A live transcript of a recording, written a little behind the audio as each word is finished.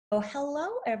Oh, hello,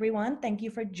 everyone. Thank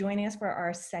you for joining us for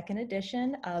our second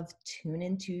edition of Tune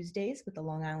In Tuesdays with the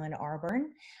Long Island Arbor.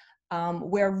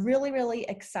 We're really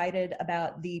excited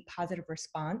about the positive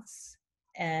response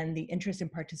and the interest in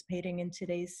participating in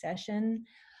today's session.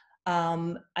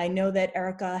 I know that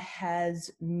Erica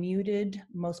has muted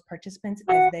most participants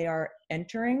as they are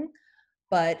entering,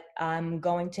 but I'm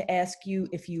going to ask you,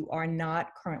 if you are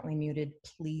not currently muted,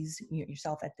 please mute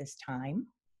yourself at this time.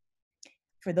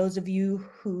 For those of you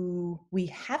who we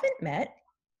haven't met,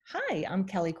 hi, I'm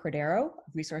Kelley Cordeiro,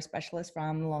 Resource Specialist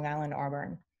from Long Island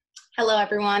Arbor. Hello,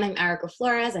 everyone. I'm Erica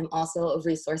Flores. I'm also a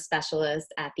Resource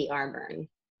Specialist at the Arbor.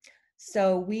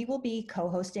 So we will be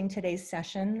co-hosting today's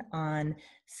session on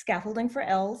scaffolding for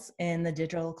ELLs in the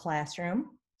digital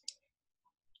classroom.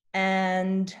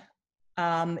 And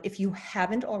if you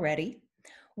haven't already,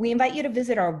 we invite you to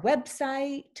visit our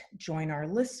website, join our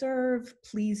listserv.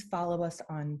 Please follow us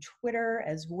on Twitter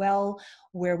as well,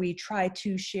 where we try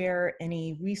to share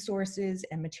any resources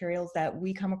and materials that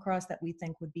we come across that we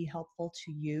think would be helpful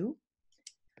to you.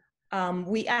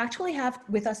 We actually have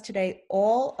with us today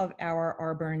all of our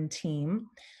Arbor team.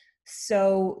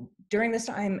 So during this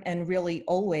time, and really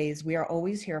always, we are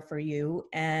always here for you.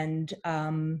 And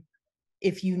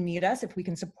if you need us, if we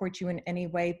can support you in any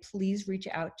way, please reach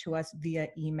out to us via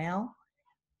email.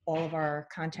 All of our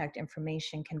contact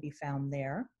information can be found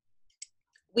there.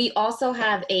 We also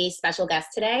have a special guest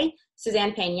today,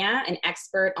 Suzanne Pena, an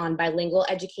expert on bilingual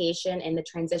education in the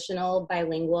transitional,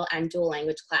 bilingual, and dual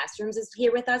language classrooms, is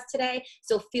here with us today.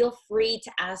 So feel free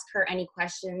to ask her any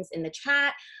questions in the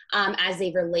chat as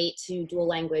they relate to dual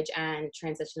language and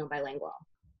transitional bilingual.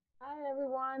 Hi,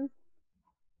 everyone.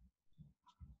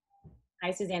 Hi,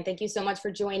 Suzanne. Thank you so much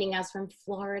for joining us from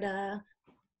Florida.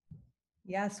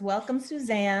 Yes, welcome,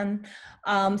 Suzanne.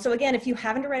 So again, if you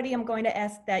haven't already, I'm going to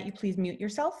ask that you please mute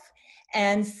yourself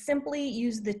and simply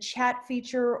use the chat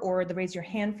feature or the raise your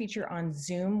hand feature on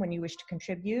Zoom when you wish to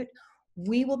contribute.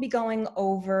 We will be going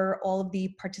over all of the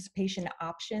participation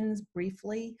options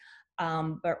briefly,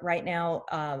 but right now,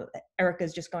 Erica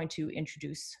is just going to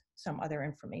introduce some other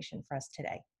information for us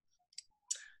today.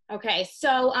 Okay,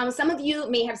 so some of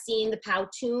you may have seen the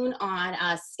Powtoon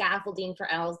on scaffolding for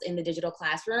ELLs in the digital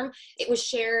classroom. It was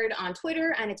shared on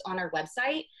Twitter and it's on our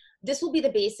website. This will be the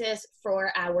basis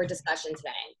for our discussion today.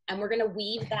 And we're gonna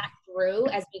weave that through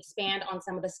as we expand on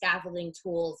some of the scaffolding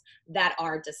tools that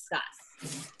are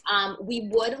discussed. We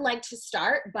would like to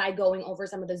start by going over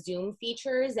some of the Zoom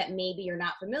features that maybe you're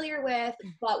not familiar with,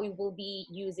 but we will be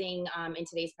using in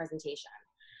today's presentation.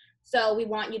 So we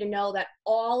want you to know that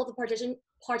all of the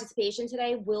participation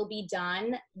today will be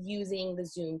done using the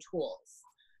Zoom tools.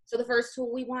 So the first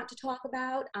tool we want to talk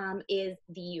about is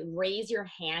the raise your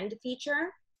hand feature.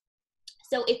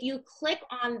 So if you click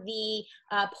on the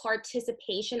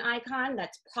participation icon,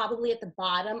 that's probably at the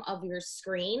bottom of your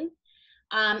screen,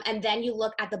 and then you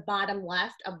look at the bottom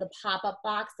left of the pop-up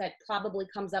box that probably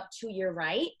comes up to your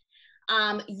right,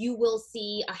 you will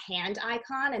see a hand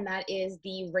icon, and that is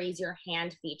the raise your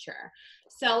hand feature.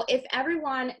 So if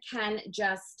everyone can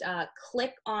just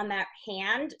click on that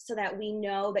hand so that we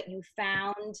know that you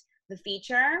found the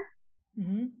feature.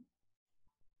 Mm-hmm.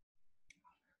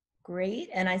 Great,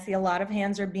 and I see a lot of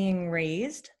hands are being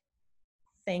raised.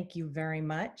 Thank you very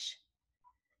much.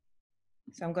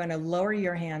 So I'm going to lower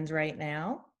your hands right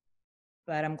now,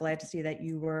 but I'm glad to see that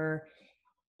you were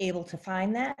able to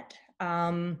find that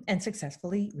and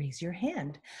successfully raise your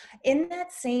hand. In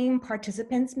that same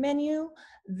participants menu,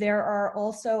 there are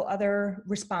also other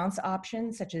response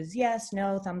options such as yes,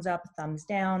 no, thumbs up, thumbs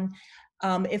down.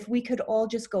 If we could all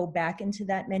just go back into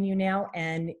that menu now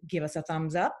and give us a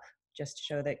thumbs up, just to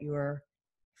show that you're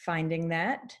finding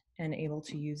that and able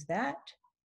to use that.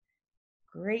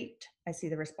 Great. I see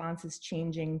the response is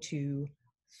changing to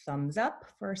thumbs up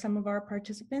for some of our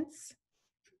participants.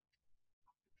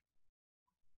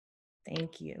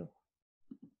 Thank you.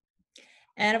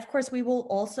 And of course, we will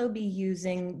also be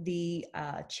using the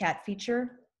chat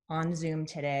feature on Zoom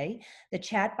today. The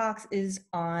chat box is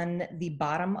on the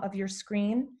bottom of your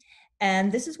screen.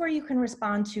 And this is where you can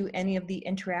respond to any of the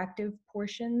interactive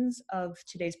portions of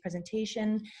today's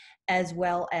presentation, as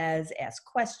well as ask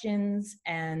questions.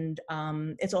 And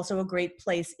it's also a great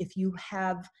place if you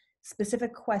have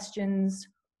specific questions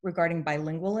regarding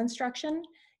bilingual instruction.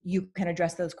 You can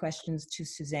address those questions to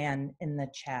Suzanne in the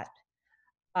chat.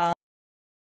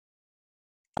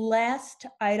 Last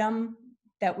item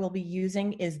that we'll be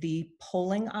using is the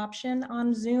polling option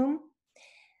on Zoom.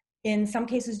 In some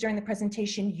cases during the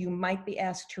presentation, you might be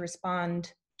asked to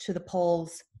respond to the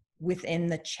polls within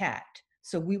the chat.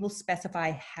 So we will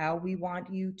specify how we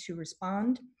want you to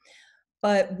respond.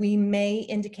 but we may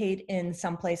indicate in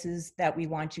some places that we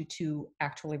want you to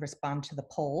actually respond to the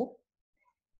poll.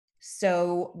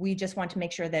 So we just want to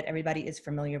make sure that everybody is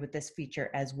familiar with this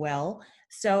feature as well.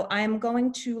 So I'm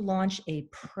going to launch a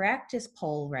practice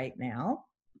poll right now.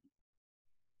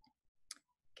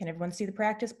 Can everyone see the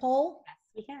practice poll? Yes,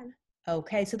 we can.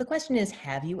 Okay, so the question is,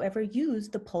 have you ever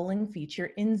used the polling feature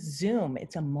in Zoom?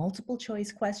 It's a multiple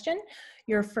choice question.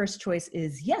 Your first choice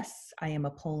is yes, I am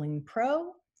a polling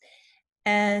pro.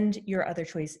 And your other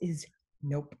choice is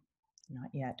nope, not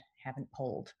yet, haven't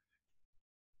polled.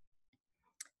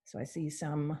 So I see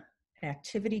some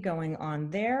activity going on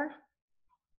there.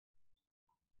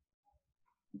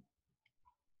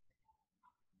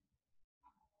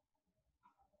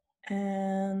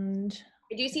 And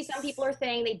I do see some people are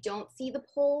saying they don't see the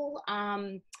poll,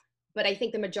 but I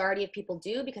think the majority of people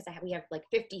do because we have like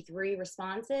 53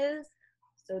 responses.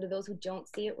 So to those who don't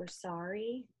see it, we're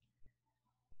sorry.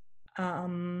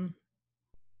 I'm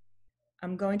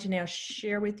going to now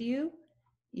share with you.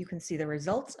 You can see the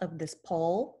results of this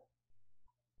poll.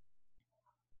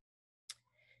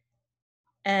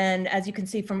 And as you can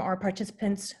see from our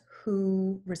participants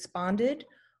who responded,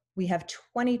 we have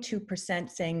 22%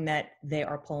 saying that they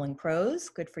are polling pros,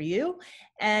 good for you.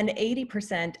 And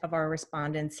 80% of our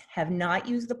respondents have not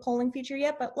used the polling feature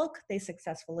yet, but look, they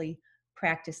successfully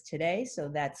practiced today, so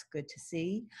that's good to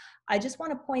see. I just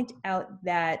want to point out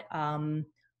that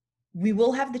we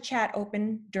will have the chat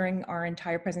open during our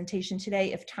entire presentation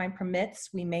today. If time permits,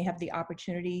 we may have the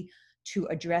opportunity to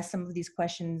address some of these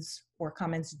questions or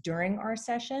comments during our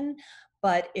session,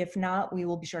 but if not, we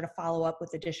will be sure to follow up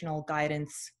with additional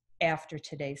guidance after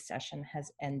today's session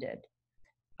has ended.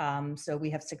 So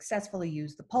we have successfully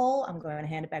used the poll. I'm going to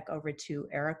hand it back over to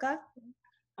Erica.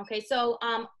 Okay, so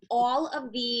all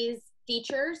of these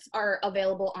features are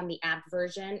available on the app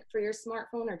version for your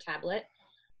smartphone or tablet.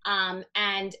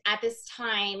 And at this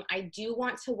time, I do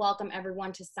want to welcome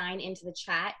everyone to sign into the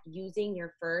chat using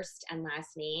your first and last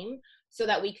name so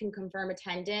that we can confirm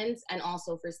attendance and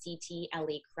also for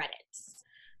CTLE credits.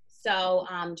 So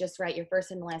just write your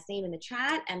first and last name in the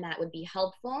chat and that would be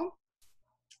helpful.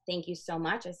 Thank you so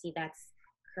much. I see that's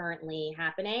currently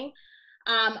happening.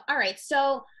 All right,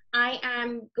 so I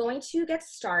am going to get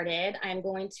started. I'm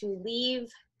going to leave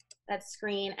that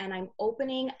screen and I'm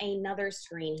opening another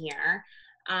screen here.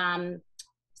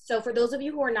 So for those of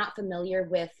you who are not familiar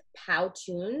with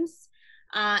Powtoons,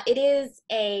 it is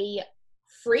a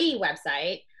free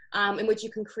website in which you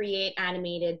can create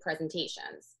animated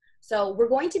presentations. So we're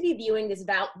going to be viewing this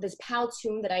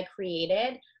Powtoon that I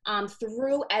created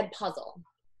through Edpuzzle.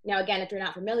 Now again, if you're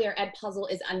not familiar, Edpuzzle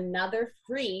is another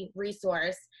free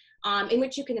resource in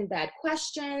which you can embed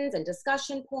questions and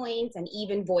discussion points and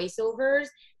even voiceovers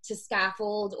to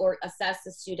scaffold or assess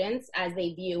the students as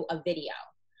they view a video.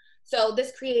 So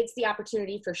this creates the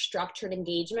opportunity for structured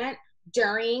engagement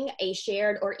during a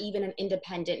shared or even an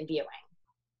independent viewing.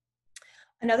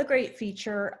 Another great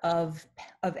feature of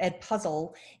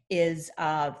Edpuzzle is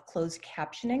closed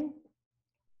captioning,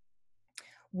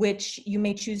 which you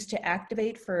may choose to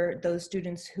activate for those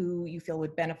students who you feel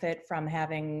would benefit from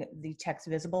having the text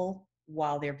visible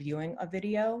while they're viewing a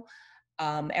video.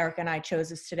 Eric and I chose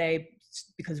this today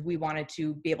because we wanted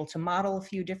to be able to model a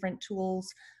few different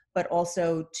tools, but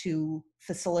also to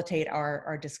facilitate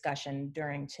our discussion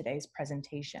during today's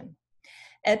presentation.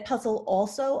 Edpuzzle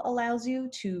also allows you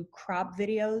to crop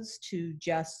videos to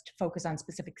just focus on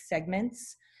specific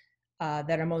segments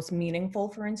that are most meaningful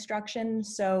for instruction.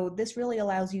 So this really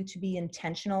allows you to be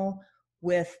intentional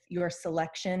with your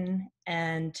selection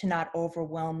and to not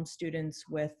overwhelm students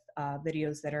with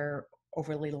videos that are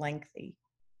overly lengthy.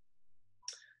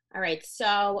 All right,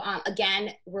 so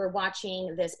again, we're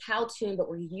watching this Powtoon, but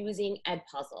we're using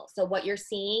Edpuzzle. So what you're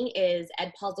seeing is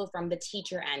Edpuzzle from the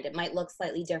teacher end. It might look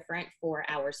slightly different for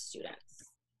our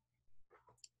students.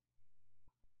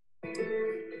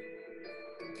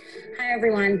 Hi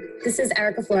everyone, this is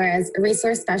Erica Flores, a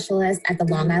resource specialist at the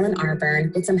Long Island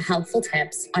Arbor with some helpful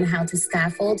tips on how to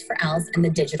scaffold for ELLs in the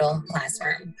digital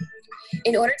classroom.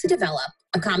 In order to develop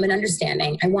a common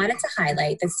understanding, I wanted to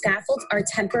highlight that scaffolds are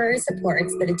temporary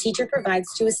supports that a teacher provides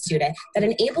to a student that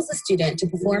enables a student to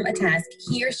perform a task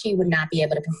he or she would not be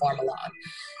able to perform alone.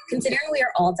 Considering we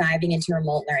are all diving into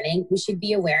remote learning, we should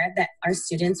be aware that our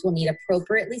students will need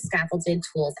appropriately scaffolded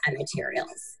tools and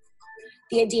materials.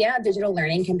 The idea of digital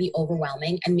learning can be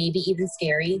overwhelming and maybe even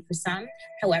scary for some.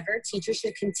 However, teachers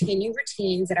should continue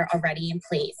routines that are already in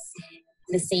place.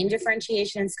 The same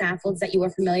differentiation and scaffolds that you are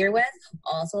familiar with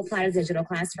also apply to the digital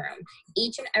classroom.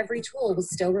 Each and every tool will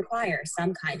still require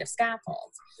some kind of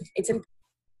scaffold.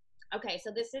 Okay,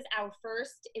 so this is our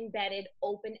first embedded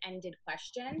open-ended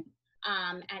question.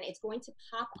 and it's going to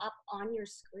pop up on your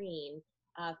screen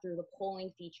through the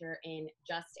polling feature in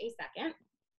just a second.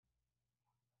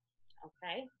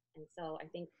 Okay, and so I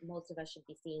think most of us should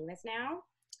be seeing this now.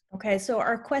 Okay, so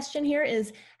our question here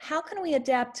is, how can we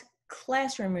adapt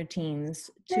classroom routines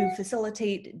to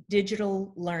facilitate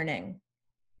digital learning?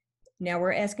 Now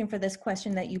we're asking for this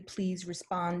question that you please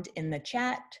respond in the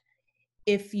chat.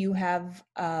 If you have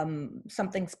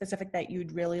something specific that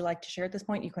you'd really like to share at this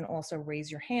point, you can also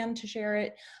raise your hand to share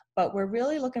it. But we're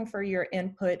really looking for your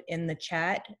input in the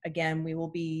chat. Again, we will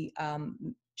be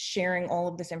sharing all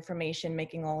of this information,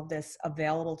 making all of this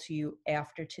available to you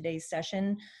after today's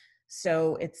session.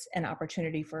 So it's an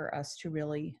opportunity for us to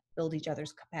really build each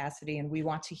other's capacity. And we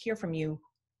want to hear from you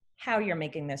how you're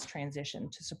making this transition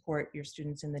to support your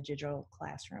students in the digital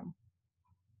classroom.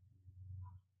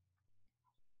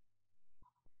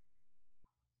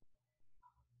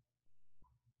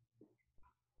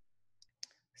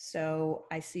 So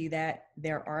I see that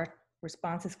there are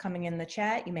responses coming in the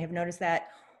chat. You may have noticed that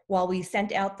while we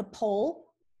sent out the poll,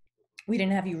 we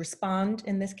didn't have you respond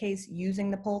in this case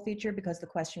using the poll feature because the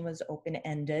question was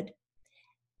open-ended.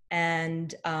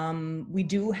 And we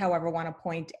do, however, want to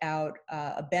point out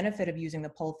a benefit of using the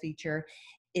poll feature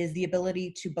is the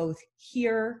ability to both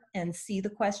hear and see the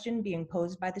question being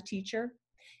posed by the teacher.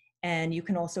 And you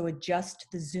can also adjust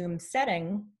the Zoom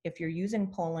setting if you're using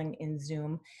polling in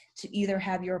Zoom to either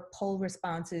have your poll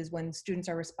responses when students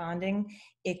are responding,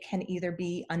 it can either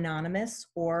be anonymous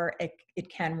or it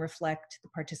can reflect the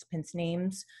participants'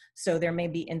 names. So there may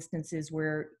be instances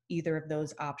where either of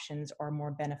those options are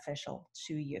more beneficial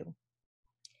to you.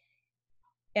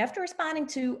 After responding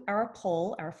to our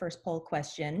poll, our first poll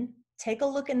question, take a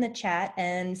look in the chat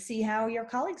and see how your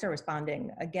colleagues are responding.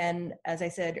 Again, as I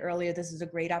said earlier, this is a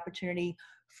great opportunity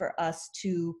for us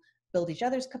to build each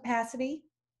other's capacity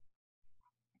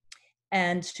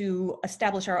and to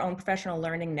establish our own professional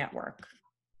learning network.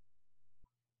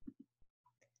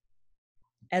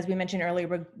 As we mentioned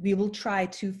earlier, we will try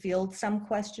to field some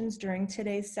questions during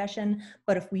today's session,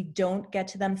 but if we don't get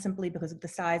to them simply because of the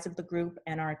size of the group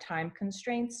and our time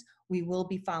constraints, we will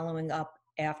be following up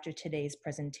after today's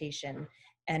presentation.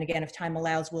 And again, if time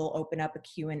allows, we'll open up a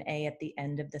Q&A at the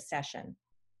end of the session.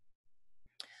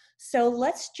 So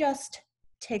let's just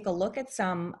take a look at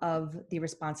some of the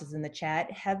responses in the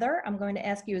chat. Heather, I'm going to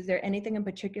ask you, is there anything in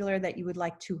particular that you would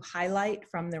like to highlight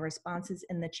from the responses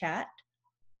in the chat?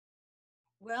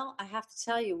 Well, I have to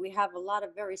tell you, we have a lot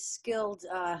of very skilled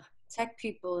tech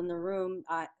people in the room.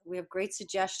 We have great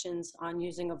suggestions on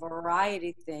using a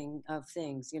variety of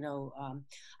things. You know,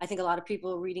 I think a lot of people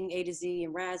are reading A to Z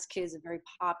and Raz Kids are very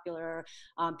popular.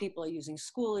 People are using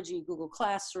Schoology, Google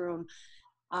Classroom.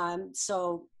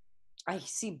 So I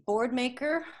see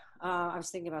Boardmaker. I was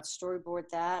thinking about Storyboard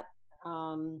that.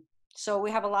 So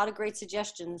we have a lot of great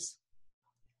suggestions.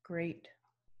 Great.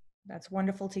 That's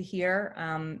wonderful to hear.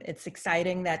 It's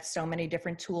exciting that so many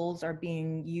different tools are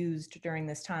being used during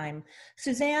this time.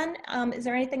 Suzanne, is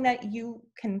there anything that you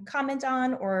can comment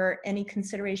on or any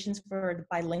considerations for the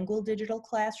bilingual digital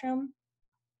classroom?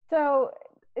 So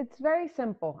it's very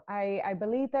simple. I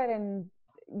believe that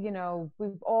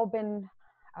we've all been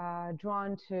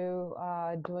drawn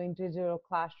to doing digital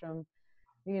classroom,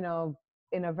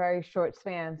 in a very short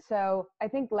span. So I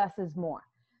think less is more.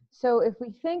 So if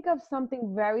we think of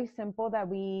something very simple that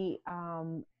we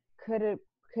could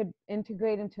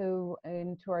integrate into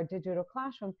our digital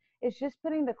classroom, it's just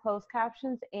putting the closed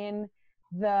captions in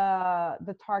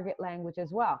the target language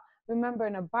as well. Remember,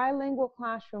 in a bilingual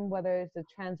classroom, whether it's a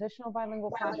transitional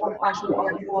bilingual classroom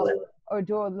or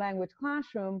dual language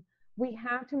classroom, we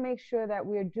have to make sure that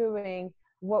we're doing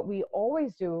what we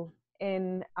always do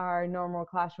in our normal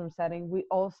classroom setting. We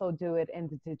also do it in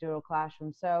the digital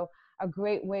classroom. So a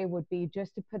great way would be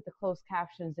just to put the closed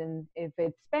captions in, if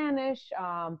it's Spanish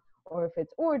or if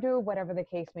it's Urdu, whatever the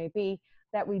case may be,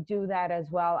 that we do that as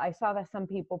well. I saw that some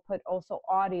people put also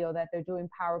audio, that they're doing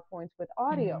PowerPoints with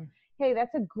audio. Mm-hmm. Hey,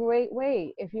 that's a great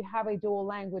way. If you have a dual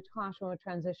language classroom or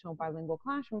transitional bilingual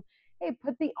classroom, hey,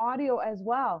 put the audio as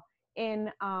well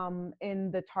in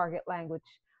the target language,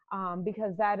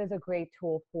 because that is a great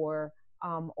tool for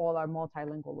all our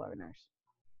multilingual learners.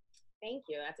 Thank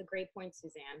you. That's a great point,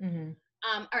 Suzanne. Mm-hmm.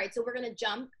 All right, so we're going to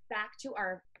jump back to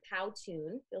our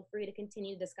Powtoon. Feel free to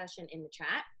continue the discussion in the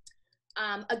chat.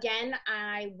 Again,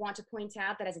 I want to point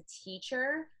out that as a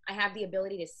teacher, I have the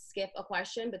ability to skip a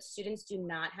question, but students do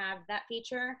not have that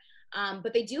feature.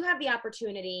 But they do have the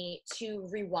opportunity to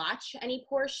rewatch any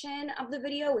portion of the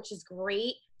video, which is a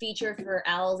great feature for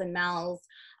ELLs and MELs,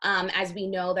 as we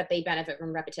know that they benefit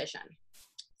from repetition.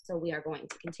 So we are going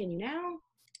to continue now.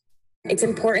 It's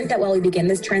important that while we begin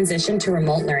this transition to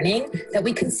remote learning, that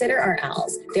we consider our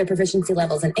ELLs, their proficiency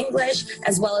levels in English,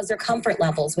 as well as their comfort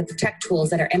levels with the tech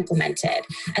tools that are implemented.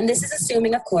 And this is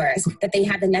assuming, of course, that they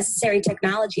have the necessary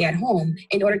technology at home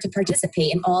in order to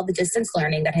participate in all the distance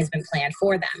learning that has been planned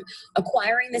for them.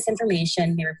 Acquiring this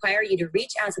information may require you to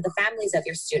reach out to the families of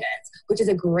your students, which is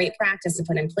a great practice to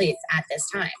put in place at this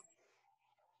time.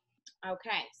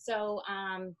 Okay, so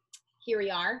here we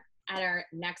are at our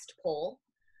next poll.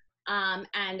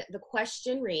 And the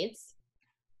question reads,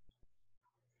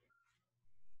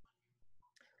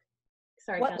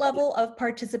 what level of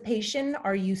participation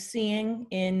are you seeing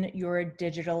in your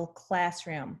digital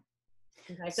classroom?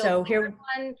 Okay, so here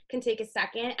everyone can take a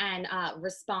second and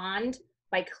respond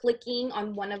by clicking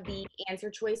on one of the answer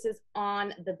choices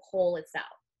on the poll itself.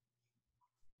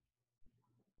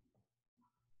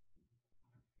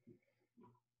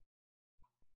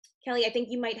 Kelley, I think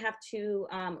you might have to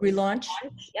relaunch.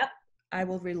 Yep. I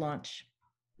will relaunch.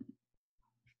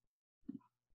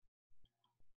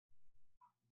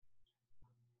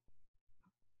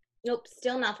 Nope,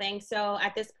 still nothing. So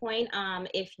at this point,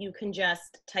 if you can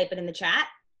just type it in the chat.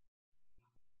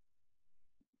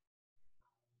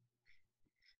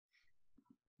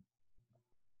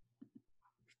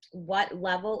 What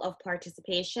level of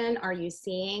participation are you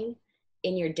seeing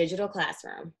in your digital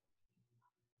classroom?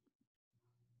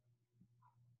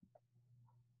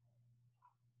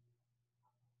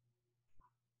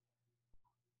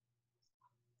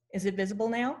 Is it visible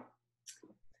now?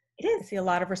 It is. I see a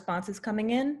lot of responses coming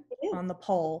in on the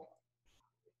poll.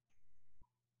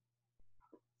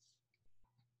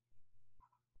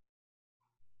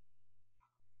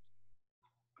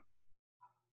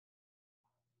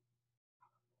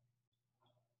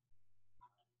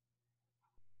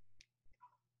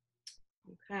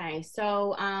 Okay,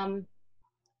 so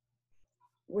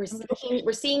we're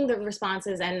seeing the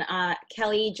responses, and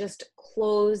Kelley just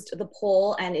closed the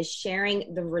poll and is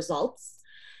sharing the results.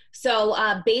 So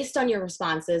based on your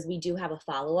responses, we do have a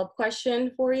follow-up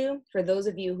question for you, for those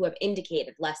of you who have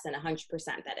indicated less than 100%,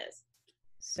 that is.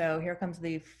 So here comes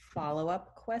the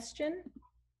follow-up question.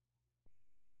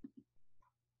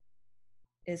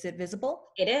 Is it visible?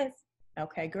 It is.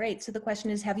 Okay, great. So the question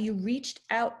is, have you reached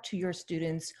out to your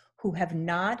students who have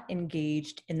not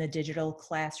engaged in the digital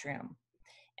classroom?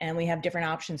 And we have different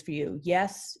options for you.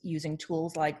 Yes, using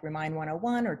tools like Remind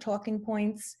 101 or Talking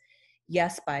Points.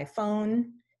 Yes, by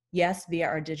phone. Yes, via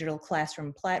our digital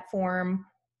classroom platform.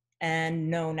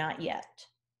 And no, not yet.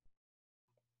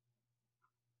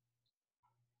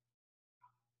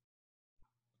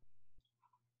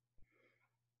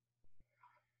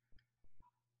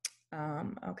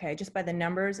 Okay, just by the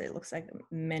numbers, it looks like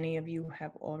many of you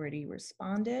have already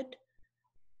responded.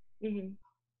 Mm-hmm.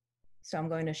 So I'm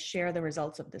going to share the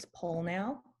results of this poll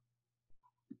now.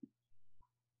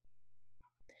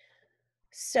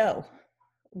 So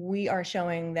we are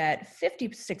showing that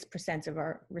 56% of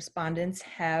our respondents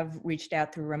have reached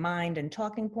out through Remind and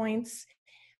Talking Points.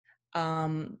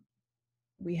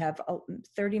 We have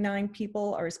 39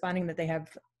 people are responding that they have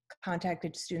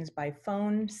contacted students by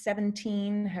phone.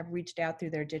 17 have reached out through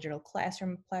their digital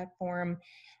classroom platform.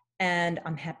 And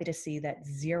I'm happy to see that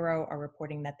 0 are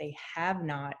reporting that they have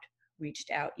not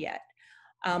reached out yet.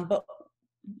 But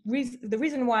the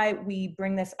reason why we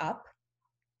bring this up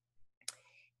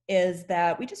is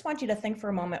that we just want you to think for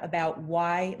a moment about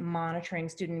why monitoring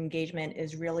student engagement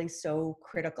is really so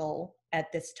critical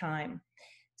at this time.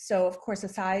 So of course,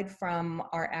 aside from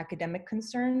our academic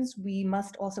concerns, we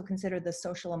must also consider the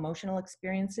social emotional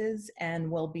experiences and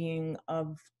well-being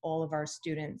of all of our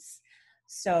students.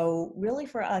 So really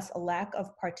for us, a lack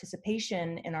of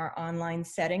participation in our online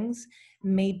settings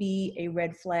may be a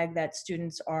red flag that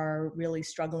students are really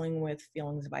struggling with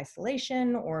feelings of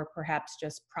isolation or perhaps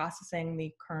just processing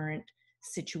the current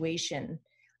situation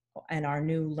and our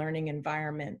new learning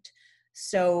environment.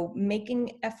 So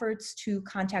making efforts to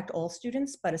contact all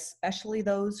students, but especially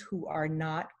those who are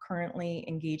not currently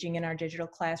engaging in our digital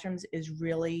classrooms, is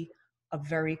really a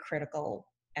very critical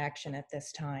action at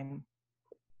this time.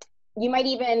 You might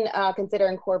even consider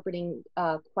incorporating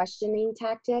questioning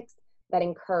tactics that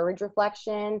encourage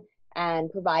reflection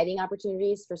and providing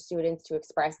opportunities for students to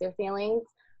express their feelings.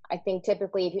 I think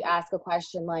typically if you ask a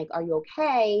question like, are you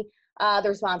okay? The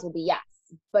response will be yes.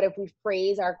 But if we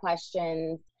phrase our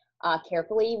questions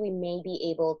carefully, we may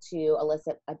be able to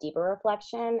elicit a deeper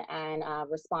reflection and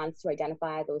response to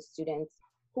identify those students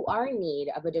who are in need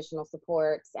of additional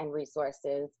supports and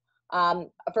resources.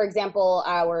 For example,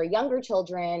 our younger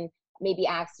children may be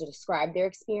asked to describe their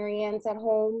experience at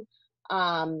home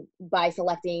by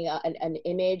selecting an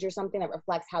image or something that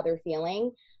reflects how they're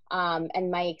feeling.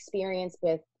 And my experience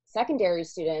with secondary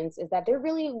students is that they're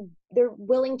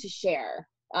willing to share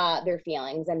their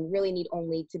feelings and really need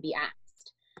only to be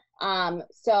asked.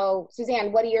 So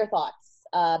Suzanne, what are your thoughts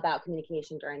about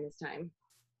communication during this time?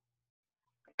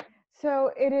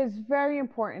 So it is very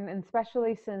important, and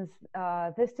especially since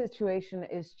this situation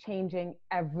is changing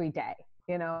every day.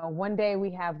 You know, one day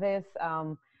we have this.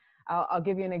 I'll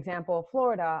give you an example of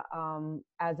Florida.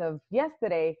 As of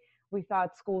yesterday, we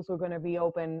thought schools were going to be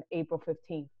open April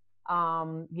 15th.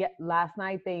 Yet last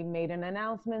night they made an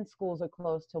announcement, schools are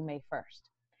closed till May 1st.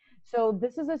 So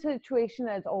this is a situation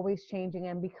that's always changing.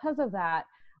 And because of that,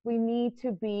 we need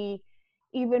to be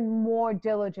even more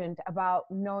diligent about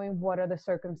knowing what are the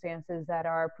circumstances that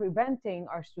are preventing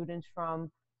our students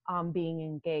from being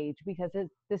engaged, because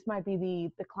this might be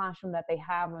the classroom that they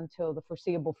have until the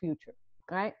foreseeable future,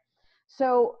 right?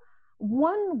 So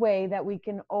one way that we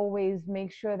can always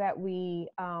make sure that we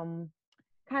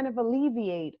kind of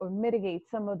alleviate or mitigate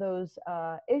some of those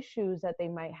issues that they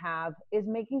might have is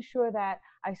making sure that,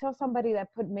 I saw somebody that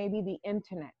put maybe the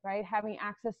internet, right? Having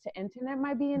access to internet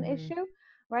might be an issue,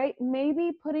 right?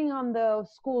 Maybe putting on the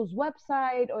school's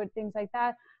website or things like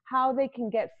that, how they can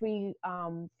get free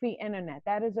internet.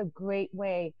 That is a great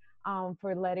way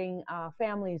for letting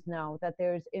families know that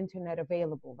there's internet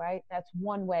available, right? That's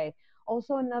one way.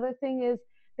 Also, another thing is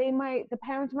the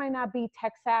parents might not be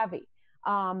tech savvy.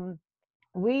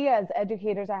 We as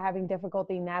educators are having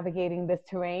difficulty navigating this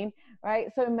terrain, right?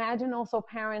 So imagine also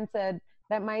parents that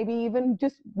might be even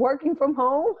just working from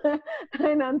home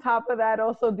and on top of that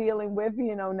also dealing with,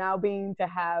 you know, now being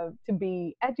to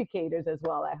be educators as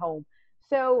well at home.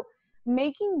 So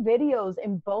making videos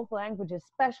in both languages,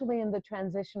 especially in the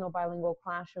transitional bilingual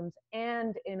classrooms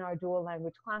and in our dual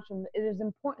language classrooms, it is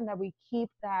important that we keep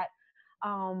that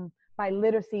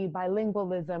biliteracy,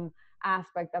 bilingualism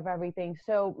aspect of everything.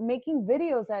 So making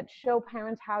videos that show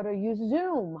parents how to use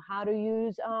Zoom, how to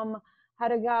use how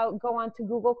to go onto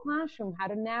Google Classroom, how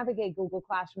to navigate Google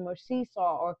Classroom or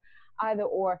Seesaw or either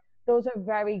or. Those are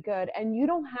very good. And you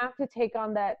don't have to take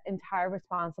on that entire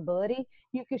responsibility.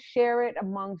 You could share it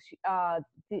amongst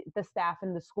the staff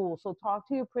in the school. So talk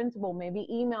to your principal, maybe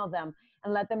email them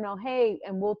and let them know, hey,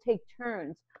 and we'll take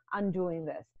turns on doing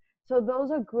this. So those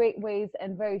are great ways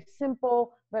and very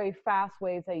simple, very fast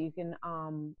ways that you can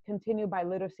continue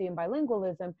biliteracy and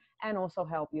bilingualism and also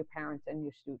help your parents and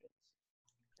your students.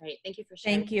 Great, thank you for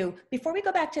sharing. Thank you. Before we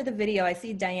go back to the video, I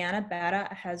see Diana Bata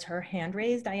has her hand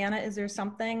raised. Diana, is there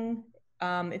something,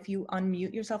 if you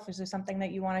unmute yourself, is there something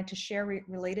that you wanted to share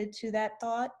related to that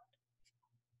thought?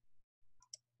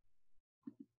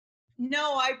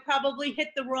 No, I probably hit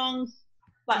the wrong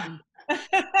button.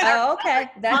 Oh,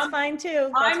 okay. That's fine too.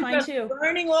 That's I'm fine just too.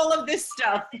 learning all of this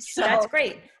stuff. So. That's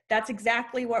great. That's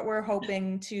exactly what we're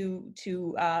hoping to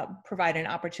provide an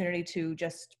opportunity to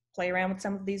just play around with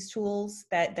some of these tools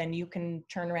that then you can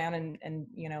turn around and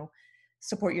you know,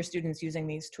 support your students using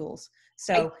these tools.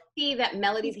 So I see that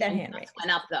Melody's hand just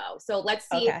went up though. So let's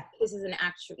see if this is an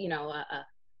actual, you know, a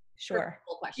sure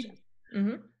question.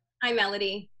 Mm-hmm. Hi,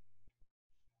 Melody.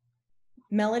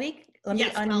 Melody, let me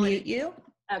unmute Melody. you.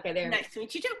 Okay, there. Nice to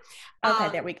meet you too. Okay,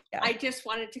 there we go. I just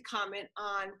wanted to comment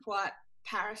on what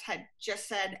Paris had just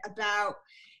said about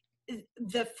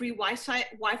the free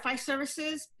Wi-Fi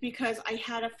services, because I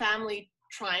had a family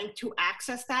trying to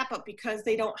access that, but because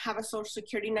they don't have a social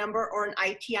security number or an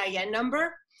ITIN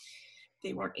number,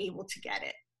 they weren't able to get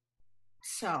it.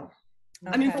 So,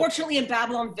 I mean, fortunately in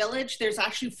Babylon Village, there's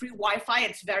actually free Wi-Fi.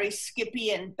 It's very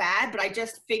skippy and bad, but I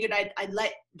just figured I'd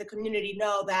let the community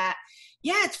know that,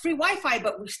 yeah, it's free Wi-Fi,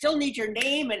 but we still need your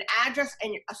name and address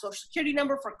and a social security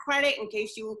number for credit in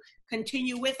case you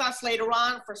continue with us later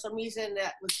on for some reason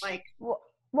that was like.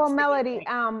 Well, Melody,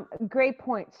 great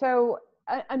point. So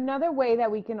another way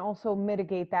that we can also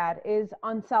mitigate that is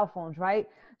on cell phones, right?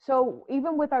 So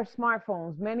even with our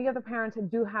smartphones, many of the parents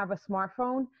that do have a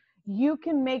smartphone, you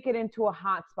can make it into a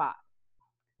hotspot.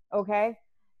 Okay.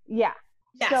 Yeah.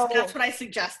 Yes, so, that's what I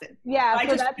suggested. Yeah. I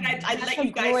so just, that's let a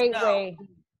you guys great know. way.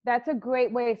 That's a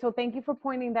great way. So thank you for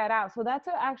pointing that out. So that's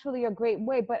actually a great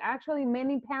way, but actually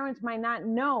many parents might not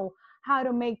know how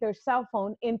to make their cell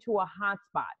phone into a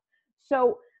hotspot.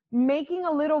 So making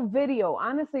a little video,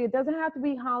 honestly, it doesn't have to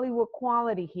be Hollywood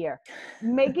quality here.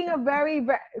 Making a very,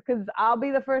 because I'll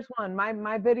be the first one. My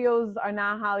videos are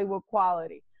not Hollywood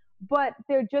quality, but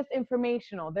they're just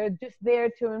informational. They're just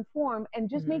there to inform, and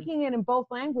just making it in both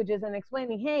languages and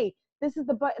explaining, hey, this is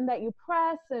the button that you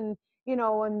press, and you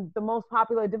know, and the most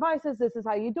popular devices, this is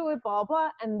how you do it, blah, blah,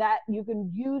 and that you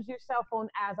can use your cell phone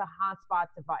as a hotspot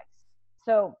device.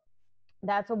 So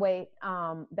that's a way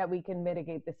that we can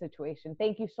mitigate the situation.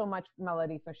 Thank you so much,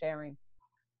 Melody, for sharing.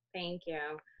 Thank you.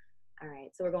 All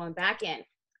right, so we're going back in.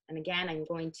 And again, I'm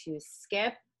going to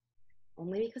skip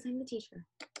only because I'm the teacher.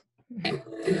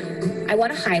 I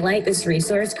want to highlight this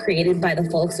resource created by the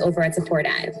folks over at Support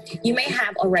Ed. You may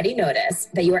have already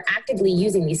noticed that you are actively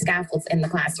using these scaffolds in the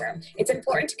classroom. It's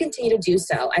important to continue to do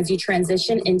so as you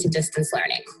transition into distance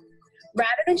learning.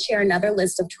 Rather than share another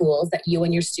list of tools that you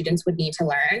and your students would need to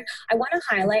learn, I want to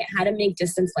highlight how to make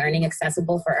distance learning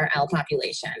accessible for our ELL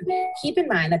population. Keep in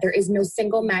mind that there is no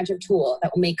single magic tool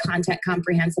that will make content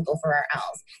comprehensible for our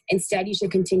ELLs. Instead, you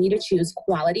should continue to choose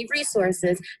quality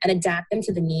resources and adapt them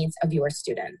to the needs of your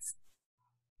students.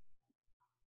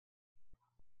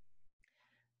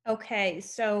 Okay,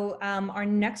 so our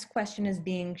next question is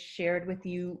being shared with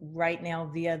you right now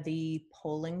via the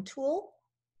polling tool.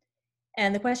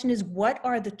 And the question is, what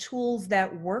are the tools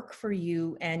that work for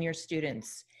you and your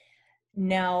students?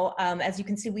 Now, as you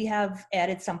can see, we have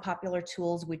added some popular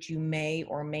tools which you may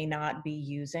or may not be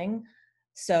using.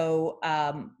 So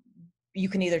you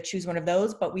can either choose one of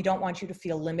those, but we don't want you to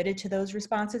feel limited to those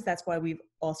responses. That's why we've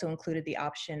also included the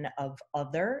option of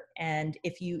other. And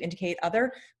if you indicate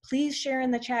other, please share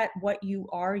in the chat what you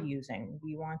are using.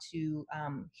 We want to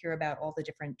hear about all the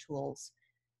different tools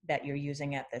that you're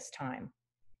using at this time.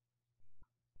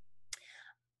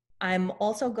 I'm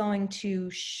also going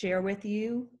to share with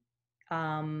you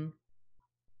a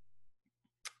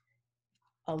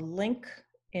link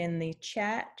in the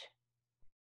chat.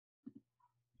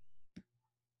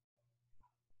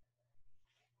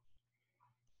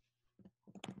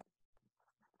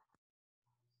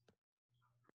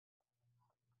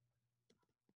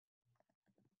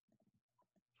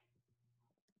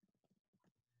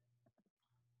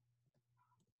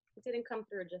 It didn't come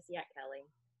through just yet, Kelly.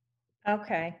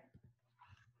 Okay.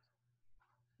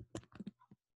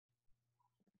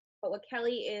 But what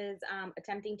Kelly is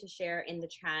attempting to share in the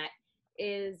chat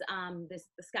is the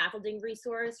scaffolding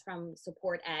resource from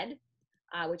Support Ed,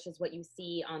 which is what you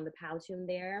see on the Powtoon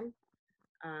there.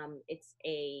 It's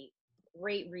a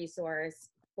great resource,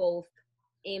 both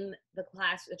in the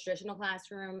traditional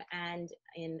classroom and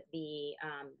in the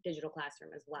digital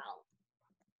classroom as well.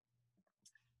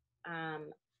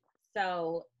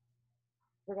 So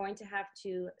we're going to have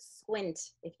to squint,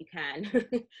 if you can,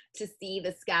 to see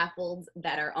the scaffolds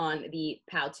that are on the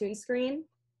Powtoon screen.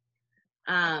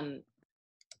 And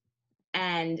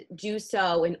do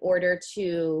so in order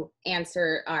to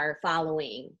answer our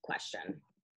following question.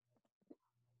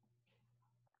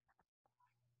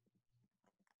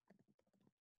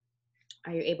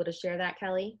 Are you able to share that,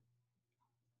 Kelly?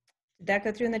 Did that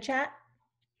go through in the chat?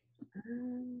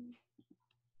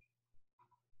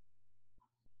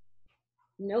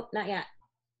 Nope, not yet.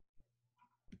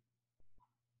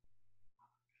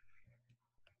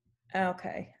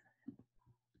 Okay.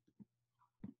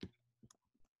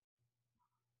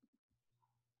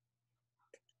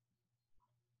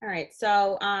 All right,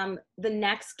 so the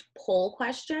next poll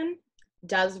question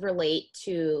does relate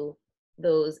to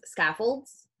those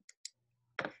scaffolds.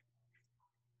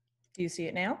 Do you see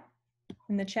it now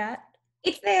in the chat?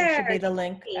 It's there. There should be the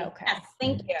link. Okay. Yes,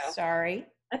 thank you. Sorry.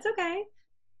 That's okay.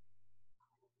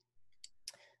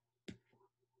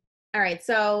 All right,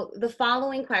 so the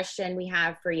following question we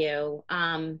have for you,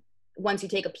 once you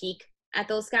take a peek at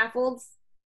those scaffolds,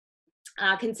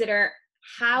 consider,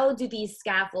 how do these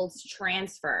scaffolds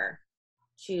transfer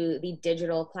to the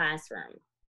digital classroom?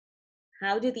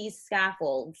 How do these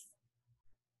scaffolds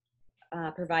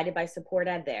provided by Support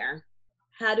Ed there,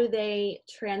 how do they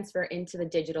transfer into the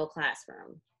digital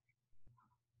classroom?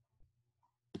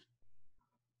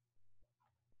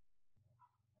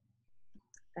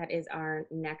 That is our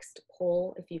next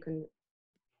poll. If you can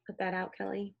put that out,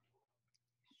 Kelly.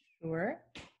 Sure.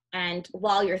 And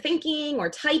while you're thinking or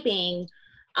typing,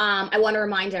 I want to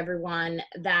remind everyone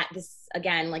that this,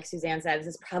 again, like Suzanne said, this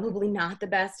is probably not the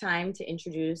best time to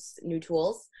introduce new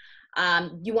tools.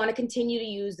 You want to continue to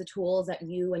use the tools that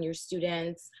you and your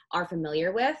students are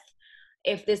familiar with.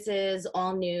 If this is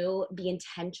all new, be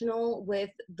intentional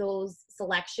with those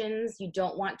selections. You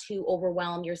don't want to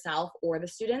overwhelm yourself or the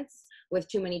students with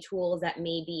too many tools that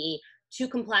may be too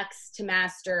complex to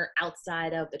master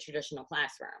outside of the traditional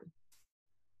classroom.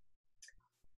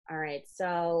 All right,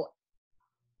 so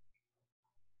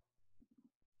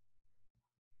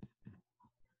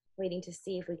waiting to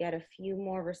see if we get a few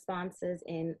more responses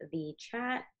in the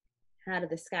chat. How do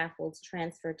the scaffolds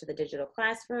transfer to the digital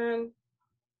classroom?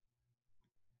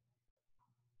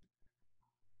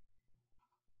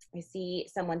 I see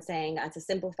someone saying to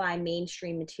simplify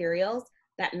mainstream materials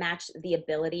that match the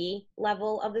ability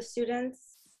level of the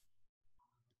students.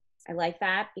 I like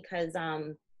that because,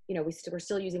 you know, we're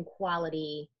still using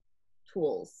quality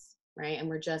tools, right? And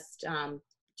we're just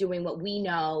doing what we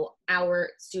know our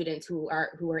students who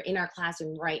are in our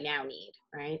classroom right now need,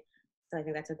 right? So I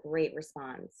think that's a great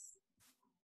response.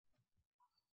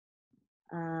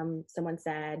 Someone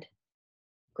said,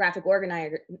 graphic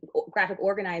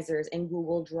organizers and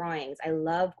Google Drawings. I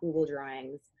love Google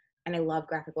Drawings and I love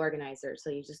graphic organizers.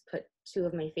 So you just put two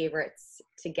of my favorites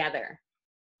together.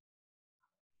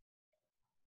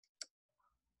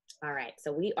 All right,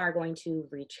 so we are going to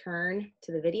return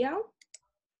to the video.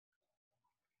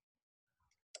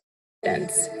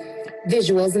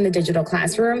 Visuals in the digital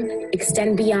classroom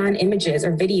extend beyond images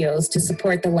or videos to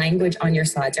support the language on your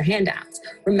slides or handouts.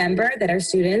 Remember that our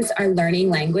students are learning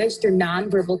language through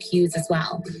nonverbal cues as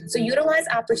well. So utilize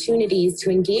opportunities to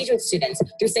engage with students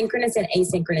through synchronous and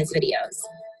asynchronous videos.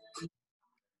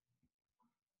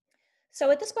 So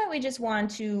at this point, we just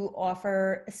want to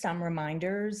offer some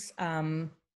reminders,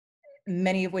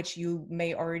 many of which you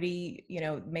may already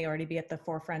be at the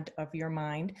forefront of your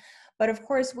mind. But of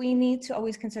course, we need to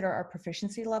always consider our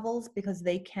proficiency levels because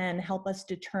they can help us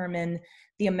determine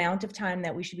the amount of time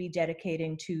that we should be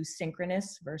dedicating to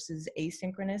synchronous versus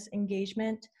asynchronous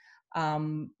engagement.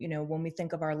 When we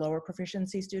think of our lower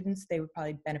proficiency students, they would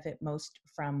probably benefit most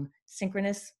from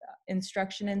synchronous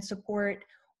instruction and support,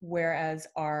 whereas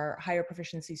our higher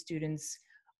proficiency students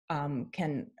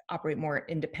can operate more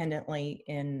independently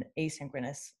in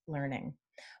asynchronous learning.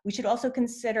 We should also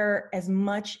consider as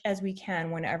much as we can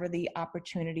whenever the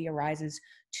opportunity arises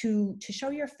to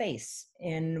show your face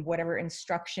in whatever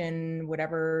instruction,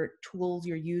 whatever tools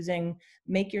you're using,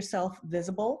 make yourself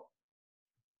visible.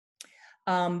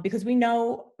 Because we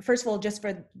know, first of all, just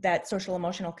for that social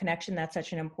emotional connection, that's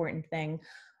such an important thing.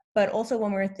 But also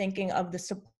when we're thinking of the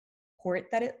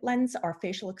support that it lends, our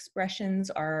facial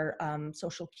expressions, our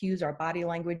social cues, our body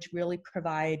language really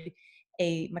provide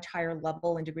a much higher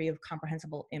level and degree of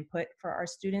comprehensible input for our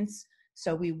students.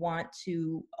 So we want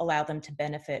to allow them to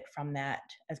benefit from that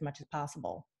as much as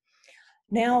possible.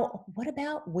 Now, what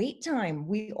about wait time?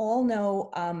 We all know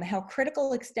how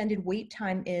critical extended wait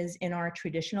time is in our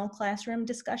traditional classroom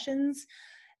discussions.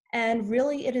 And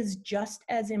really, it is just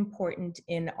as important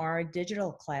in our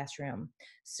digital classroom.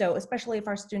 So especially if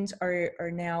our students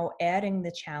are now adding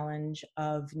the challenge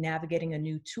of navigating a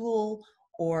new tool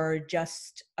or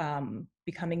just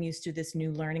becoming used to this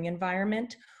new learning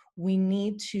environment, we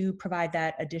need to provide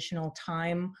that additional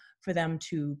time for them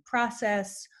to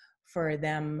process, for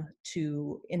them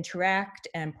to interact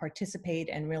and participate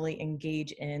and really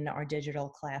engage in our digital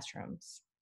classrooms.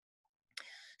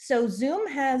 So Zoom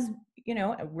has,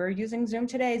 we're using Zoom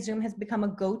today. Zoom has become a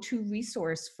go-to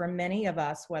resource for many of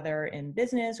us, whether in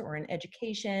business or in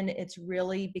education. It's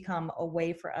really become a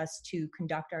way for us to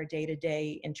conduct our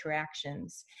day-to-day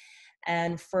interactions.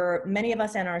 And for many of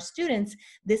us and our students,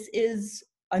 this is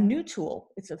a new tool.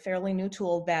 It's a fairly new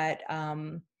tool that,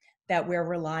 that we're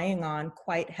relying on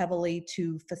quite heavily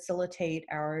to facilitate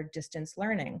our distance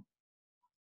learning.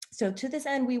 So to this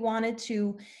end, we wanted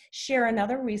to share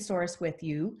another resource with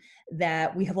you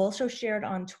that we have also shared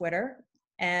on Twitter,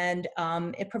 and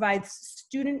it provides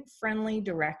student-friendly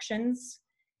directions,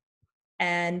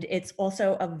 and it's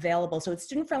also available. So it's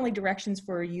student-friendly directions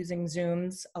for using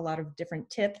Zooms, a lot of different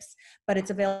tips, but it's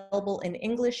available in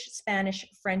English, Spanish,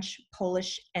 French,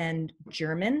 Polish, and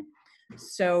German.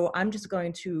 So I'm just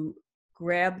going to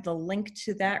grab the link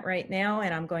to that right now,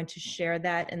 and I'm going to share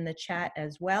that in the chat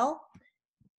as well.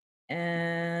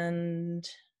 And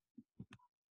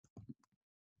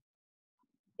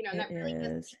that really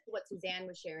does speak to what Suzanne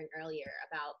was sharing earlier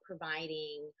about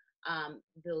providing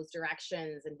those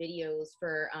directions and videos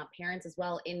for parents as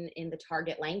well in the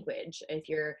target language, if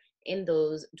you're in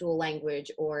those dual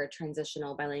language or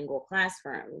transitional bilingual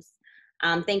classrooms.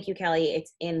 Thank you, Kelly.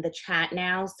 It's in the chat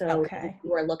now. So if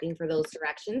you are looking for those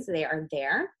directions, they are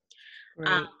there.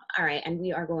 All right, and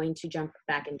we are going to jump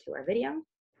back into our video.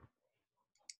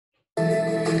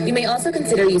 You may also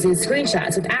consider using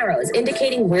screenshots with arrows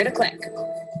indicating where to click.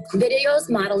 Videos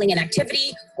modeling an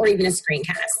activity or even a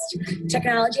screencast.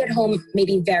 Technology at home may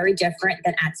be very different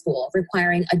than at school,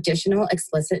 requiring additional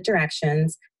explicit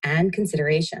directions and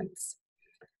considerations.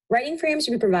 Writing frames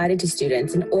should be provided to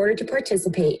students in order to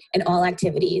participate in all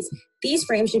activities. These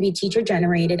frames should be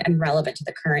teacher-generated and relevant to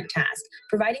the current task.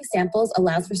 Providing samples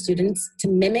allows for students to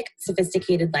mimic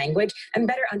sophisticated language and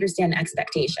better understand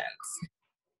expectations.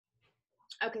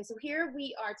 Okay, so here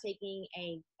we are taking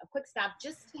a quick stop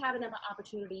just to have an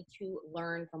opportunity to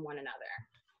learn from one another.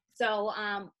 So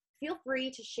feel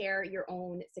free to share your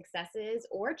own successes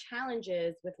or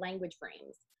challenges with language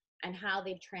frames and how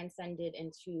they've transcended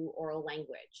into oral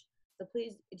language. So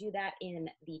please do that in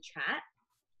the chat.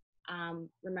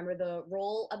 Remember, the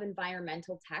role of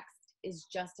environmental text is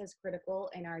just as critical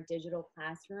in our digital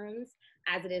classrooms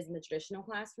as it is in the traditional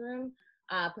classroom.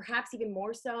 Perhaps even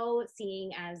more so,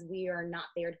 seeing as we are not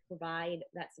there to provide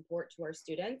that support to our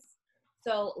students.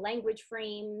 So language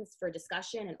frames for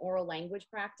discussion and oral language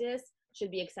practice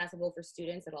should be accessible for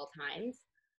students at all times.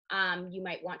 You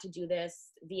might want to do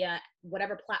this via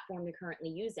whatever platform you're currently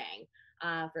using.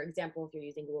 For example, if you're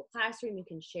using Google Classroom, you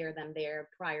can share them there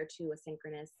prior to a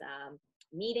synchronous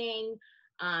meeting.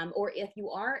 Or if you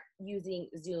are using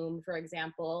Zoom, for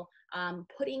example,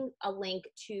 putting a link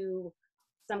to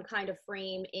some kind of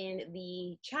frame in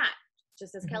the chat,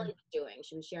 just as Kelley was doing.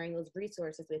 She was sharing those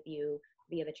resources with you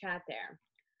via the chat there.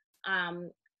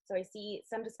 So I see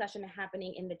some discussion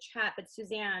happening in the chat, but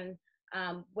Suzanne,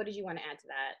 what did you want to add to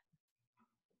that?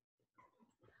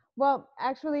 Well,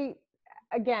 actually,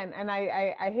 again, and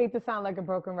I hate to sound like a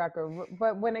broken record,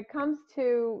 but when it comes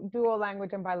to dual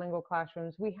language and bilingual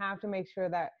classrooms, we have to make sure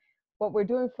that what we're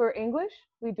doing for English,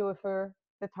 we do it for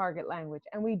the target language.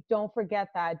 And we don't forget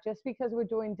that just because we're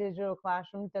doing digital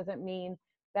classrooms doesn't mean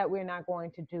that we're not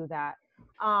going to do that.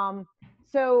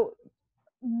 So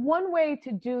one way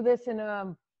to do this in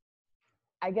a,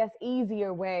 I guess,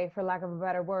 easier way, for lack of a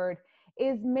better word,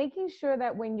 is making sure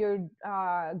that when you're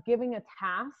giving a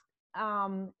task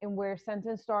and where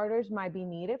sentence starters might be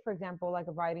needed, for example, like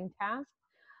a writing task,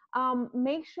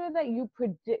 make sure that you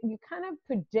kind of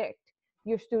predict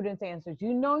your students' answers.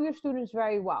 You know your students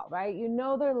very well, right? You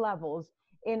know their levels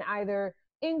in either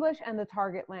English and the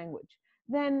target language.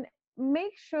 Then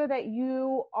make sure that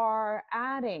you are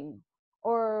adding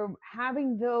or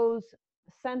having those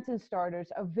sentence starters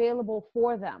available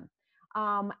for them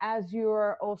as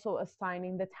you're also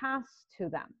assigning the tasks to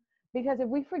them. Because if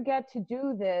we forget to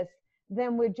do this,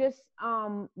 then we're just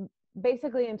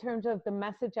basically, in terms of the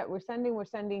message that we're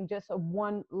sending just a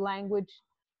one language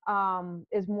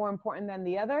is more important than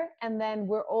the other. And then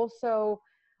we're also,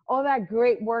 all that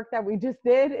great work that we just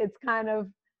did, it's kind of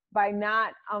by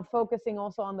not focusing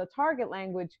also on the target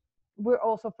language, we're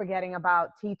also forgetting about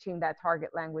teaching that target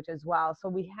language as well. So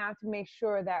we have to make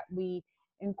sure that we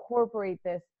incorporate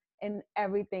this in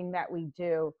everything that we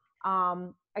do.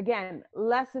 Again,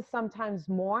 less is sometimes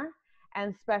more,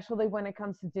 and especially when it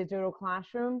comes to digital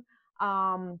classroom,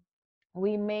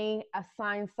 we may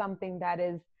assign something that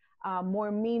is more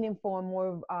meaningful and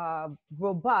more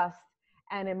robust,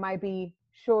 and it might be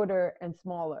shorter and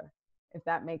smaller, if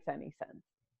that makes any sense.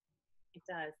 It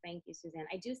does. Thank you, Suzanne.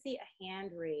 I do see a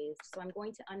hand raised, so I'm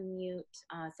going to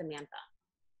unmute Samantha.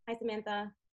 Hi, Samantha.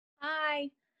 Hi.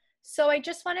 So I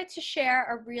just wanted to share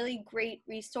a really great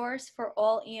resource for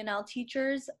all ELL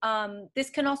teachers. This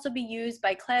can also be used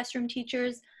by classroom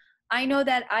teachers. I know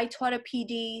that I taught a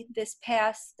PD this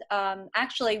past,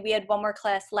 actually we had one more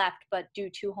class left, but due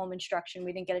to home instruction,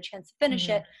 we didn't get a chance to finish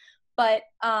it. But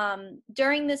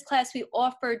during this class, we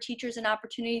offered teachers an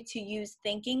opportunity to use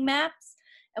thinking maps.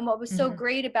 And what was so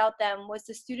great about them was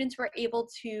the students were able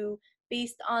to,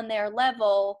 based on their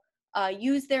level,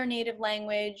 use their native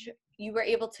language. You were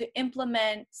able to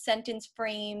implement sentence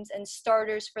frames and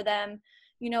starters for them.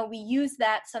 You know, we use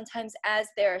that sometimes as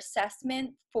their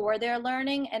assessment for their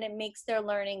learning, and it makes their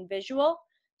learning visual.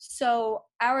 So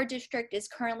our district is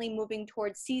currently moving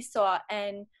towards Seesaw,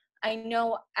 and I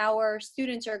know our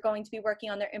students are going to be working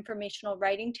on their informational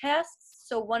writing tasks.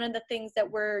 So one of the things that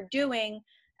we're doing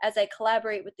as I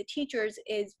collaborate with the teachers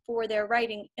is for their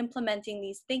writing, implementing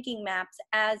these thinking maps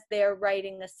as their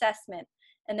writing assessment.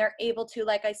 And they're able to,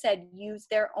 like I said, use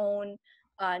their own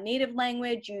native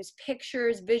language, use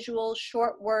pictures, visuals,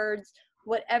 short words,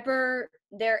 whatever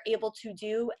they're able to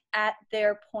do at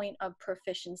their point of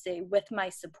proficiency with my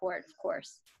support, of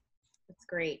course. That's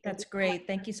great. That's great.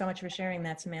 Thank you so much for sharing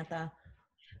that, Samantha.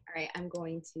 All right, I'm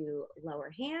going to lower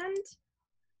hand.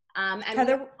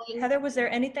 Heather, was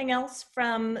there anything else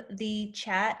from the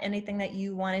chat, anything that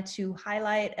you wanted to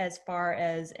highlight as far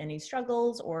as any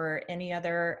struggles or any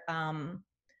other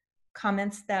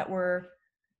comments that were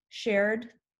shared?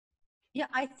 Yeah,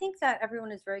 I think that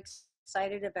everyone is very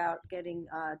excited about getting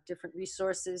different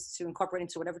resources to incorporate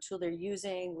into whatever tool they're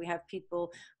using. We have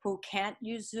people who can't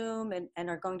use Zoom and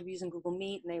are going to be using Google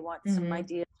Meet, and they want some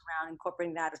ideas around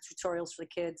incorporating that as tutorials for the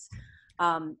kids.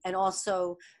 And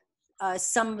also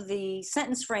some of the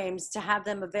sentence frames to have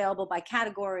them available by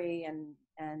category and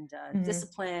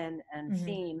discipline and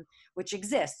theme, which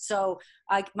exists. So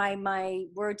my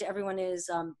word to everyone is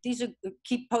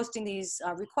keep posting these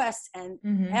requests, and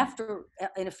after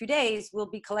in a few days we'll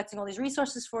be collecting all these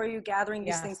resources for you, gathering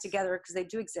these things together because they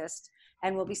do exist,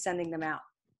 and we'll be sending them out.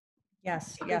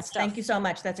 Yes, yes. Thank you so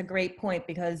much. That's a great point,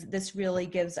 because this really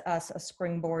gives us a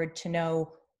springboard to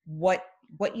know what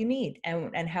you need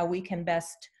and how we can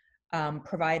best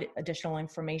provide additional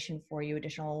information for you,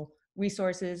 additional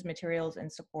resources, materials,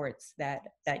 and supports that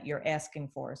you're asking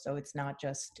for. So it's not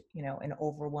just, you know, an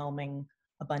overwhelming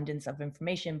abundance of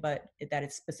information, but that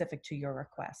it's specific to your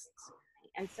requests.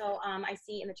 And so I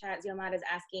see in the chat, Ziomad is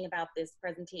asking about this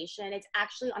presentation. It's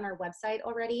actually on our website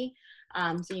already.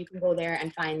 So you can go there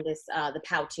and find this, the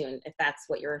Powtoon, if that's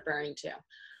what you're referring to.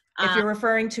 If you're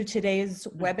referring to today's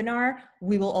webinar,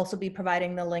 we will also be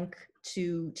providing the link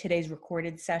to today's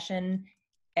recorded session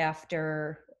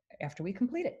after we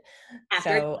complete it.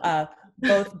 So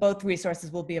both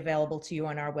resources will be available to you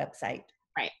on our website.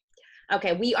 Right.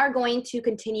 Okay, we are going to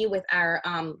continue with our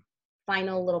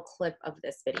final little clip of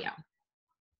this video.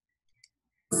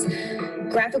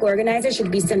 Graphic organizers should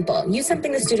be simple. Use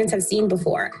something the students have seen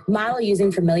before. Model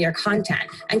using familiar content.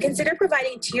 And consider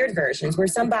providing tiered versions where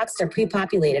some boxes are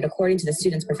pre-populated according to the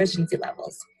students' proficiency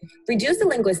levels. Reduce the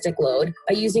linguistic load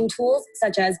by using tools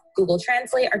such as Google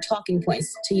Translate or talking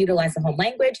points to utilize the home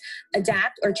language.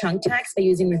 Adapt or chunk text by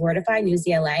using Rewordify,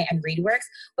 Newsela, and ReadWorks,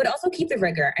 but also keep the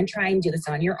rigor and try and do this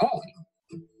on your own.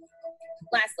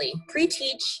 Lastly,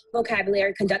 pre-teach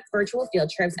vocabulary, conduct virtual field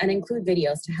trips, and include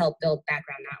videos to help build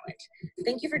background knowledge.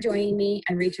 Thank you for joining me,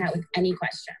 and reach out with any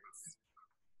questions.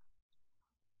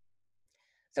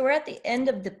 So we're at the end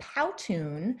of the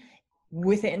Powtoon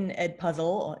within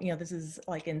Edpuzzle. You know, this is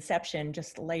like Inception,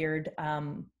 just layered,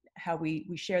 how we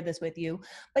share this with you.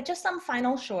 But just some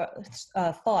final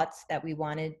thoughts that we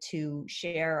wanted to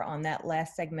share on that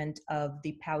last segment of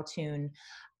the Powtoon.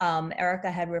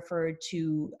 Erica had referred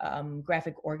to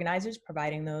graphic organizers,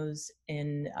 providing those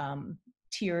in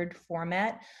tiered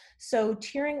format. So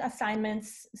tiering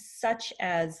assignments such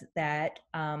as that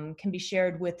can be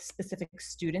shared with specific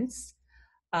students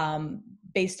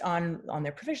based on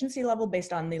their proficiency level,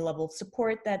 based on the level of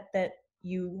support that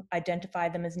you identify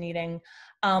them as needing.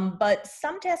 But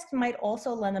some tasks might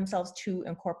also lend themselves to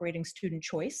incorporating student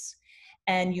choice,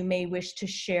 and you may wish to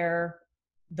share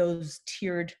those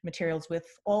tiered materials with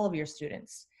all of your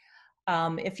students.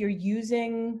 If you're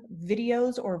using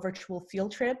videos or virtual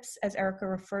field trips, as Erica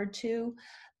referred to,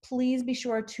 please be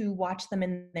sure to watch them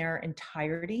in their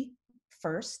entirety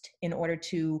first in order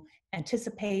to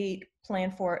anticipate, plan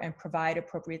for, and provide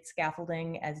appropriate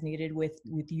scaffolding as needed with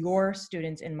your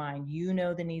students in mind. You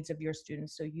know the needs of your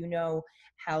students, so you know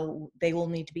how they will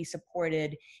need to be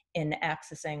supported in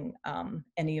accessing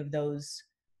any of those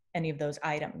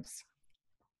items.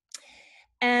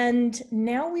 And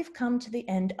now we've come to the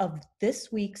end of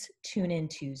this week's Tune In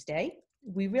Tuesday.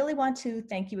 We really want to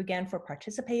thank you again for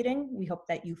participating. We hope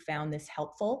that you found this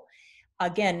helpful.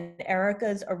 Again,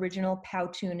 Erica's original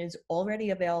Powtoon is already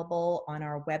available on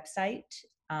our website.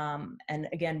 And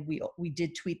again, we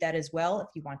did tweet that as well if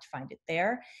you want to find it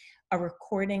there. A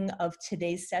recording of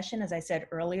today's session, as I said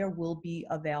earlier, will be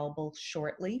available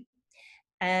shortly.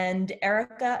 And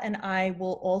Erica and I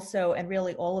will also, and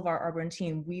really all of our Arbor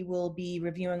team, we will be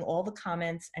reviewing all the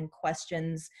comments and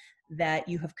questions that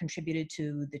you have contributed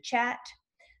to the chat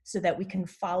so that we can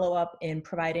follow up in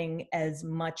providing as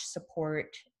much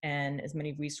support and as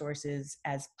many resources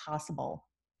as possible.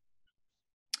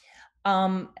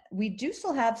 We do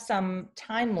still have some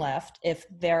time left if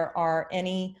there are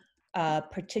any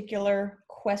particular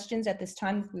questions at this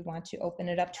time. We want to open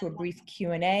it up to a brief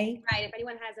Q&A. Right, if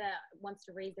anyone wants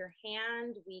to raise their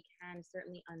hand, we can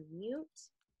certainly unmute,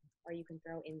 or you can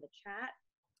throw in the chat.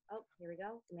 Oh, here we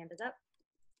go, Samantha's up.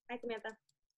 Hi, Samantha.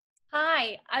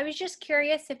 Hi, I was just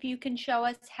curious if you can show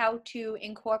us how to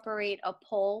incorporate a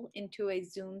poll into a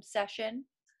Zoom session.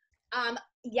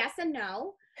 Yes and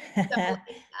no. So,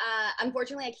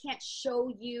 unfortunately, I can't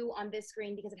show you on this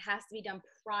screen because it has to be done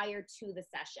prior to the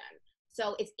session.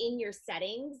 So it's in your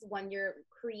settings when you're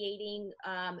creating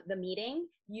the meeting,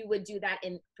 you would do that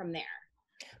from there.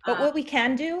 But what we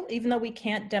can do, even though we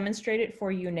can't demonstrate it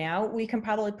for you now, we can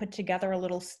probably put together a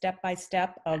little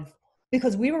step-by-step of,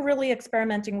 because we were really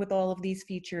experimenting with all of these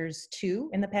features too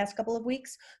in the past couple of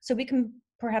weeks. So we can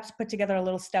perhaps put together a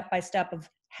little step-by-step of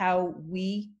how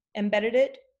we embedded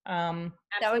it,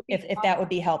 if that would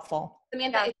be helpful.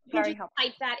 Samantha, if you could just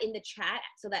type that in the chat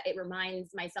so that it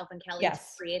reminds myself and Kelley to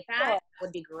create that, that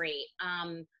would be great.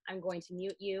 I'm going to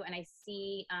mute you, and I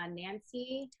see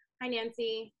Nancy. Hi,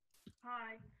 Nancy.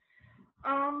 Hi.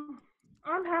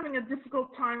 I'm having a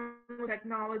difficult time with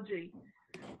technology.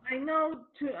 I know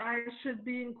I should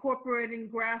be incorporating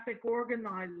graphic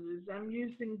organizers. I'm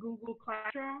using Google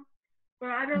Classroom, but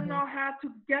I don't know how to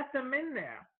get them in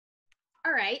there.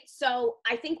 All right, so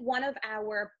I think one of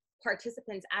our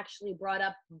participants actually brought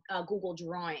up Google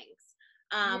Drawings.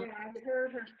 Yeah, I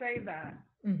heard her say that.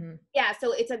 Yeah,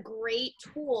 so it's a great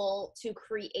tool to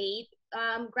create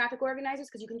graphic organizers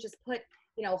because you can just put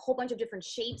you know, a whole bunch of different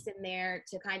shapes in there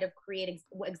to kind of create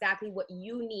exactly what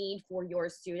you need for your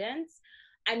students.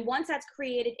 And once that's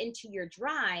created into your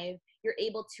drive, you're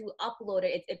able to upload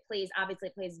it. It plays, obviously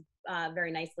it plays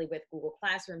very nicely with Google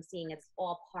Classroom, seeing it's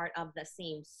all part of the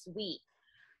same suite.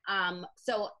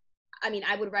 So, I mean,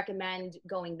 I would recommend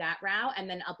going that route and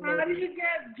then uploading. How do you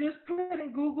get, just put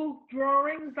in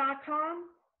googledrawings.com?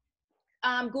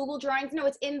 Google Drawings, no,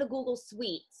 it's in the Google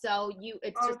Suite. So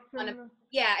it's just one of,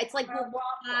 yeah, it's like Google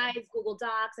Slides, Google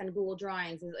Docs, and Google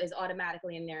Drawings is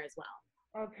automatically in there as well.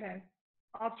 Okay,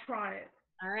 I'll try it.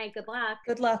 All right, good luck.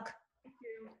 Good luck. Thank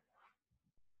you.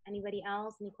 Anybody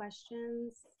else? Any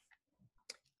questions?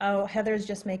 Oh, Heather's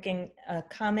just making a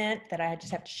comment that I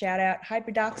just have to shout out.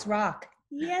 HyperDocs rock.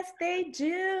 Yes, they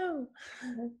do.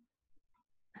 Okay.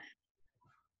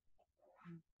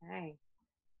 All right.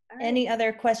 Any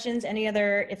other questions? Any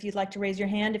other, if you'd like to raise your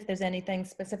hand, if there's anything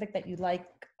specific that you'd like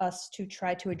us to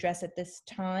try to address at this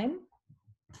time?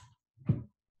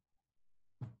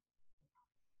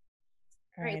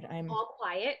 All right, I'm all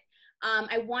quiet.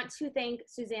 I want to thank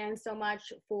Suzanne so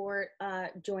much for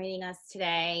joining us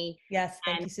today. Yes,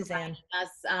 thank you, Suzanne. Us,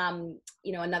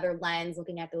 you know, another lens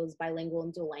looking at those bilingual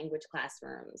and dual language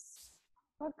classrooms.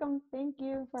 Welcome. Thank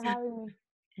you for having me.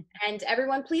 And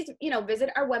everyone, please, you know, visit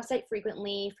our website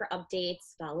frequently for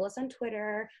updates. Follow us on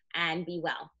Twitter and be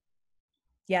well.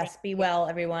 Yes, be well,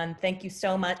 everyone. Thank you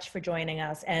so much for joining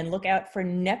us. And look out for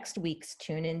next week's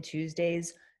Tune In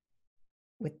Tuesdays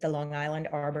with the Long Island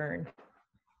Arbor.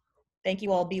 Thank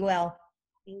you all. Be well.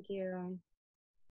 Thank you.